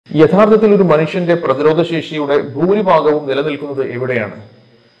യഥാർത്ഥത്തിൽ ഒരു മനുഷ്യന്റെ പ്രതിരോധശേഷിയുടെ ഭൂരിഭാഗവും നിലനിൽക്കുന്നത് എവിടെയാണ്?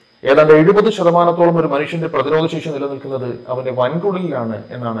 ഏതാണ്ട് 70% ഒരു മനുഷ്യന്റെ പ്രതിരോധശേഷി നിലനിൽക്കുന്നത് അവന്റെ വൻകുടലിലാണ്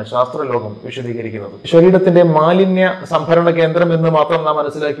എന്നാണ് ശാസ്ത്രലോകം വിശദീകരിക്കുന്നത്. ശരീരത്തിന്റെ മാലിന്യ സംഭരണ കേന്ദ്രം എന്ന് മാത്രം നാം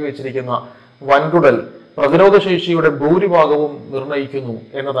മനസ്സിലാക്കി വെച്ചിരിക്കുന്ന വൻകുടൽ പ്രതിരോധശേഷിയുടെ ഭൂരിഭാഗവും നിർണ്ണയിക്കുന്നു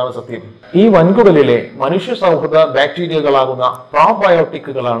എന്നതാണ് സത്യം. ഈ വൻകുടലിലെ മനുഷ്യ സൗഹൃദ ബാക്ടീരിയകളാകുന്ന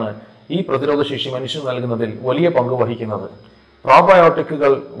പ്രോബയോട്ടിക്കുകളാണ് ഈ പ്രതിരോധശേഷി മനുഷ്യന് നൽകുന്നതിൽ വലിയ പങ്ക് വഹിക്കുന്നത്.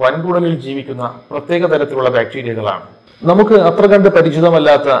 പ്രോബയോട്ടിക്കുകൾ വൻകുടലിൽ ജീവിക്കുന്ന പ്രത്യേക തരത്തിലുള്ള ബാക്ടീരിയകളാണ്. നമുക്ക് അത്ര കണ്ട്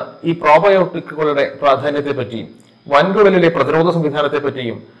പരിചിതമല്ലാത്ത ഈ പ്രോബയോട്ടിക്കുകളുടെ പ്രാധാന്യത്തെ പറ്റിയും വൻകുടലിലെ പ്രതിരോധ സംവിധാനത്തെ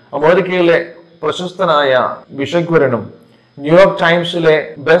പറ്റിയും അമേരിക്കയിലെ പ്രശസ്തനായ വിഷഗ്വരനും ന്യൂയോർക്ക് ടൈംസിലെ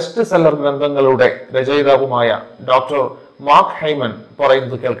ബെസ്റ്റ് സെല്ലർ ഗ്രന്ഥങ്ങളുടെ രചയിതാവുമായ ഡോക്ടർ മാർക്ക് ഹൈമൻ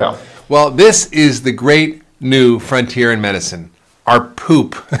പറയുന്നത് കേൾക്കാം. Well, this is the great new frontier in medicine. Our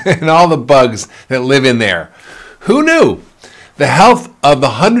poop and all the bugs that live in there. Who knew? The health of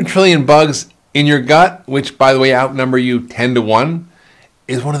the 100 trillion bugs in your gut, which by the way outnumber you 10-1,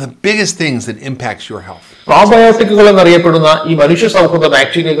 is one of the biggest things that impacts your health. പ്രോബയോട്ടിക്കുകൾ എന്നറിയപ്പെടുന്ന ഈ മനുഷ്യ സൗഹൃദ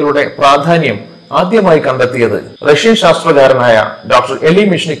ബാക്ടീരിയകളുടെ പ്രാധാന്യം ആദ്യമായി കണ്ടെത്തിയത് Russian ശാസ്ത്രകാരനായ doctor എലി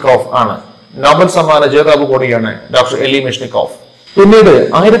മിഷ്നിക്കോവ് ആണ്. Nobel സമ്മാന ജേതാവ് കൂടിയാണ് ഡോക്ടർ എലി മിഷ്നിക്കോവ്. പിന്നീട്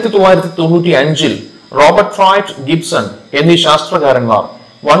 1995 റോബർട്ട് ഫ്രോയ്ഡ് ഗിബ്സൺ എന്നീ ശാസ്ത്രകാരന്മാർ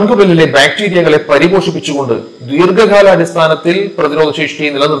വൻകുടലിലെ ബാക്ടീരിയകളെ പരിപോഷിപ്പിച്ചുകൊണ്ട് ദീർഘകാലാടിസ്ഥാനത്തിൽ പ്രതിരോധശേഷി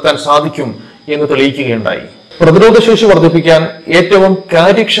നിലനിർത്താൻ സാധിക്കും എന്ന് തെളിയിക്കുകയുണ്ടായി. പ്രതിരോധശേഷി വർദ്ധിപ്പിക്കാൻ ഏറ്റവും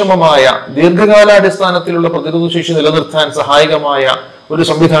കാര്യക്ഷമമായ ദീർഘകാലാടിസ്ഥാനത്തിലുള്ള പ്രതിരോധശേഷി നിലനിർത്താൻ സഹായകമായ ഒരു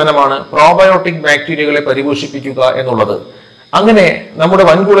സംവിധാനമാണ് പ്രോബയോട്ടിക് ബാക്ടീരിയകളെ പരിപോഷിപ്പിക്കുക എന്നുള്ളത്. അങ്ങനെ നമ്മുടെ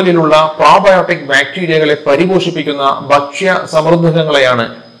വൻകുടലിലുള്ള പ്രോബയോട്ടിക് ബാക്ടീരിയകളെ പരിപോഷിപ്പിക്കുന്ന ഭക്ഷ്യ സമൃദ്ധകങ്ങളെയാണ്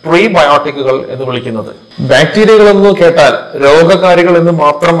പ്രീബയോട്ടിക്കുകൾ എന്ന് വിളിക്കുന്നത്. ബാക്ടീരിയകൾ എന്ന് കേട്ടാൽ രോഗകാരികൾ എന്ന്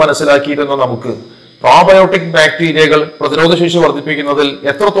മാത്രം മനസ്സിലാക്കിയിരുന്ന നമുക്ക് പ്രോബയോട്ടിക് ബാക്ടീരിയകൾ പ്രതിരോധശേഷി വർദ്ധിപ്പിക്കുന്നതിൽ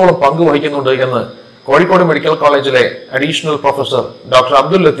എത്രത്തോളം പങ്ക് വഹിക്കുന്നുണ്ട് എന്ന് കോഴിക്കോട് മെഡിക്കൽ കോളേജിലെ additional professor doctor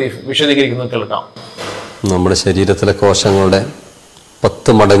Abdul Latheef വിശദീകരിക്കുന്നത് കേൾക്കാം. നമ്മുടെ ശരീരത്തിലെ കോശങ്ങളുടെ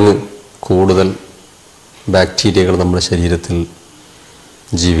 10 മടങ്ങ് കൂടുതൽ ബാക്ടീരിയകൾ നമ്മുടെ ശരീരത്തിൽ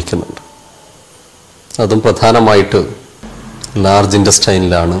ജീവിക്കുന്നുണ്ട്. അതും പ്രധാനമായിട്ട് ലാർജ്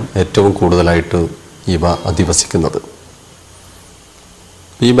ഇൻറ്റസ്റ്റൈനിലാണ് ഏറ്റവും കൂടുതലായിട്ട് ഇവ അധിവസിക്കുന്നത്.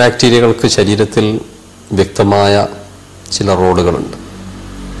 ഈ ബാക്ടീരിയകൾക്ക് ശരീരത്തിൽ വ്യക്തമായ ചില റോളുകളുണ്ട്.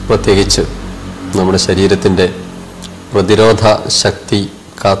 പ്രത്യേകിച്ച് നമ്മുടെ ശരീരത്തിൻ്റെ പ്രതിരോധ ശക്തി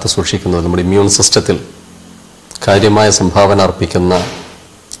കാത്തു സൂക്ഷിക്കുന്നത്, നമ്മുടെ ഇമ്മ്യൂൺ സിസ്റ്റത്തിൽ കാര്യമായ സംഭാവന അർപ്പിക്കുന്ന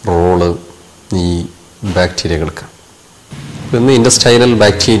റോള് ഈ ബാക്ടീരിയകൾക്ക്. ഇന്ന് ഇൻറ്റസ്റ്റൈനൽ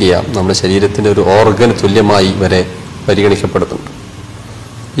ബാക്ടീരിയ നമ്മുടെ ശരീരത്തിൻ്റെ ഒരു ഓർഗന് തുല്യമായി വരെ പരിഗണിക്കപ്പെടുന്നുണ്ട്.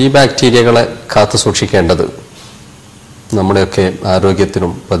 ഈ ബാക്ടീരിയകളെ കാത്തു സൂക്ഷിക്കേണ്ടത് നമ്മുടെയൊക്കെ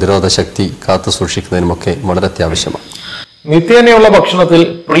ആരോഗ്യത്തിനും പ്രതിരോധ ശക്തി കാത്തു സൂക്ഷിക്കുന്നതിനുമൊക്കെ വളരെ അത്യാവശ്യമാണ്. നിത്യേനയുള്ള ഭക്ഷണത്തിൽ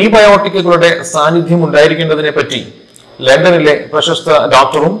പ്രീബയോട്ടിക്കുകളുടെ സാന്നിധ്യം ഉണ്ടായിരിക്കേണ്ടതിനെ പറ്റി ലണ്ടനിലെ പ്രശസ്ത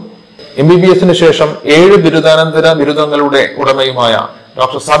ഡോക്ടറും MBBSന് ശേഷം 7 ബിരുദാനന്തര ബിരുദങ്ങളുടെ ഉടമയുമായ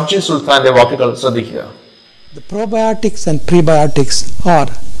ഡോക്ടർ സബ്ജി സുൽത്താന്റെ വാക്കുകൾ ശ്രദ്ധിക്കുക. The probiotics and prebiotics are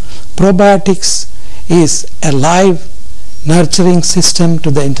probiotics is a live nurturing system to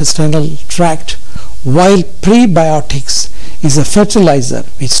the intestinal tract, while prebiotics is a fertilizer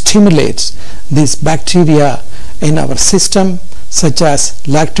which stimulates these bacteria in our system, such as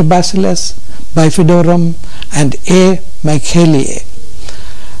Lactobacillus, Bifidorum and A. michaeliae.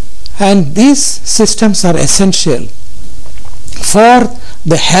 And these systems are essential for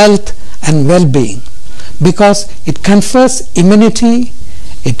the health and well-being because it confers immunity,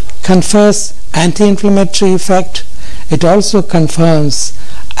 it confers anti-inflammatory effect, it also confers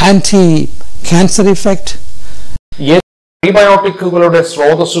anti-cancer effect. പ്രീബയോട്ടിക്കുകളുടെ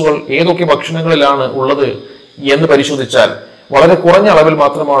സ്രോതസ്സുകൾ ഏതൊക്കെ ഭക്ഷണങ്ങളിലാണ് ഉള്ളത് എന്ന് പരിശോധിച്ചാൽ വളരെ കുറഞ്ഞ അളവിൽ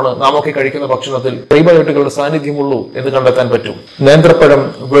മാത്രമാണ് നാം ഒക്കെ കഴിക്കുന്ന ഭക്ഷണത്തിൽ പ്രീബയോട്ടിക്കുകളുടെ സാന്നിധ്യമുള്ളൂ എന്ന് കണ്ടെത്താൻ പറ്റും. നേന്ത്രപ്പഴം,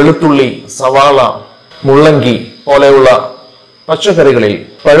 വെളുത്തുള്ളി, സവാള, മുള്ളങ്കി പോലെയുള്ള പച്ചക്കറികളിൽ,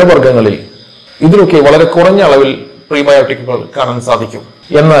 പഴവർഗ്ഗങ്ങളിൽ ഇതിലൊക്കെ വളരെ കുറഞ്ഞ അളവിൽ പ്രീബയോട്ടിക്കുകൾ കാണാൻ സാധിക്കും.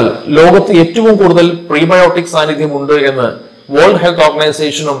 എന്നാൽ ലോകത്ത് ഏറ്റവും കൂടുതൽ പ്രീബയോട്ടിക് സാന്നിധ്യമുണ്ട് എന്ന് വേൾഡ് ഹെൽത്ത്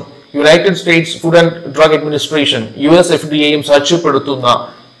ഓർഗനൈസേഷനും United States food and drug administration USFDAയും സാക്ഷ്യപ്പെടുത്തുന്ന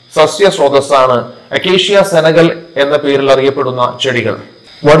സസ്യ സ്രോതസ്സാണ് അക്കേഷ്യ സെനഗൽ എന്ന പേരിൽ അറിയപ്പെടുന്ന ചെടികൾ.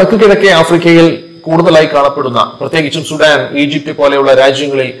 വടക്കു കിഴക്കേ ആഫ്രിക്കയിൽ കൂടുതലായി കാണപ്പെടുന്ന, പ്രത്യേകിച്ചും സുഡാൻ, ഈജിപ്റ്റ് പോലെയുള്ള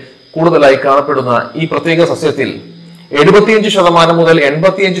രാജ്യങ്ങളിൽ കൂടുതലായി കാണപ്പെടുന്ന ഈ പ്രത്യേക സസ്യത്തിൽ 75% മുതൽ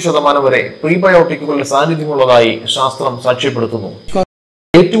 85% വരെ പ്രീബയോട്ടിക്കുകളുടെ സാന്നിധ്യമുള്ളതായി ശാസ്ത്രം സാക്ഷ്യപ്പെടുത്തുന്നു.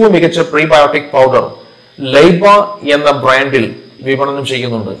 ഏറ്റവും മികച്ച പ്രീബയോട്ടിക് പൗഡർ ലൈബ എന്ന ബ്രാൻഡിൽ വിപണനം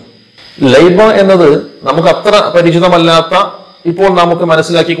ചെയ്യുന്നുണ്ട്. ലൈബ എന്നത് നമുക്ക് അത്ര പരിചിതമല്ലാത്ത, ഇപ്പോൾ നമുക്ക്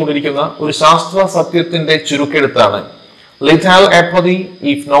മനസ്സിലാക്കിക്കൊണ്ടിരിക്കുന്ന ഒരു ശാസ്ത്ര സത്യത്തിന്റെ ചുരുക്കെഴുത്താണ്. Lethal apathy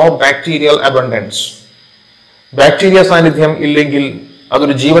if no bacterial abundance. Bacteria സാന്നിധ്യം ഇല്ലെങ്കിൽ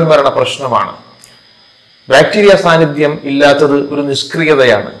അതൊരു ജീവൻ മരണ പ്രശ്നമാണ്. ബാക്ടീരിയ സാന്നിധ്യം ഇല്ലാത്തത് ഒരു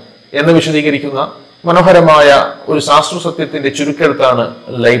നിഷ്ക്രിയതയാണ് എന്ന് വിശദീകരിക്കുന്ന മനോഹരമായ ഒരു ശാസ്ത്ര സത്യത്തിന്റെ ചുരുക്കെഴുത്താണ്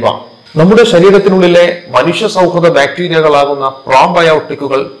ലൈബ. നമ്മുടെ ശരീരത്തിനുള്ളിലെ മനുഷ്യ സൗഹൃദ ബാക്ടീരിയകളാകുന്ന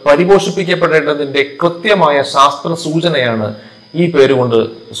പ്രോബയോട്ടിക്കുകൾ പരിപോഷിപ്പിക്കപ്പെടേണ്ടതിന്റെ കൃത്യമായ ശാസ്ത്ര സൂചനയാണ് ഈ പേരുകൊണ്ട്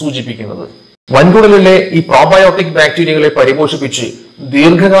സൂചിപ്പിക്കുന്നത്. വൻകുടലിലെ ഈ പ്രോബയോട്ടിക് ബാക്ടീരിയകളെ പരിപോഷിപ്പിച്ച്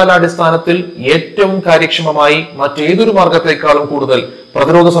ദീർഘകാലാടിസ്ഥാനത്തിൽ ഏറ്റവും കാര്യക്ഷമമായി മറ്റേതൊരു മാർഗത്തെക്കാളും കൂടുതൽ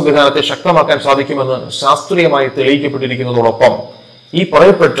പ്രതിരോധ സംവിധാനത്തെ ശക്തമാക്കാൻ സാധിക്കുമെന്ന് ശാസ്ത്രീയമായി തെളിയിക്കപ്പെട്ടിരിക്കുന്നതോടൊപ്പം ഈ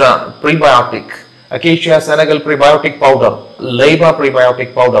പറയപ്പെട്ട prebiotic acacia Senegal prebiotic powder, Laiba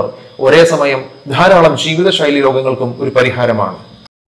prebiotic powder ഒരേ സമയം ധാരാളം ജീവിതശൈലി രോഗങ്ങൾക്കും ഒരു പരിഹാരമാണ്.